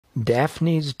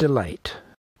Daphne's Delight,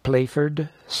 Playford,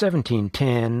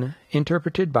 1710,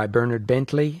 interpreted by Bernard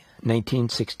Bentley,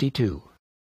 1962.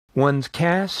 Ones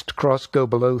cast, cross go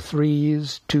below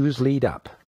threes, twos lead up.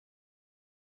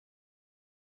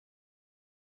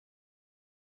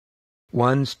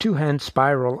 Ones two-hand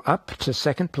spiral up to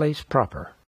second place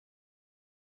proper.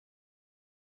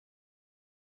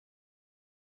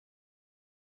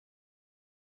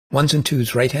 Ones and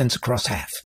twos, right hands across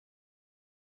half.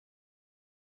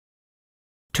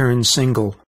 Turn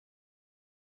single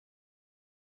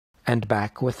and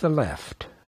back with the left.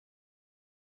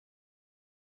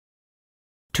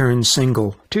 Turn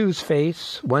single, twos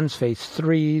face, ones face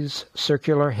threes,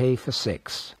 circular half a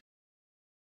six.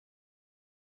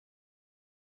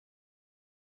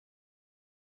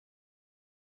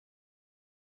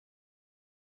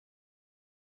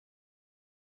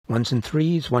 Ones and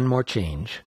threes, one more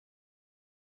change.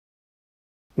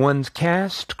 Ones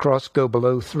cast, cross go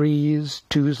below threes,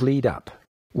 twos lead up.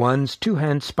 Ones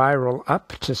two-hand spiral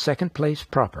up to second place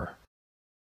proper.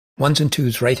 Ones and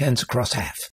twos, right hands across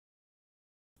half.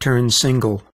 Turn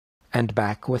single and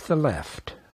back with the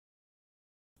left.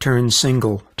 Turn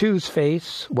single, twos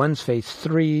face, ones face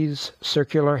threes,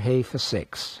 circular half a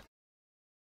six.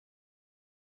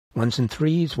 Ones and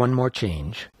threes, one more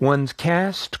change. Ones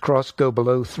cast, cross go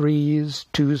below threes,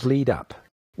 twos lead up.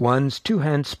 Ones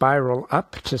two-hand spiral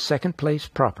up to second place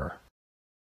proper.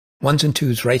 Ones and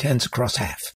twos, right hands across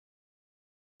half.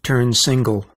 Turn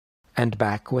single and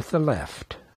back with the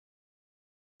left.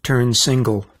 Turn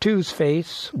single, twos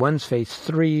face, ones face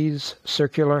threes,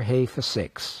 circular half a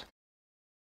six.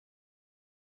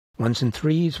 Ones and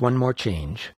threes, one more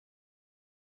change.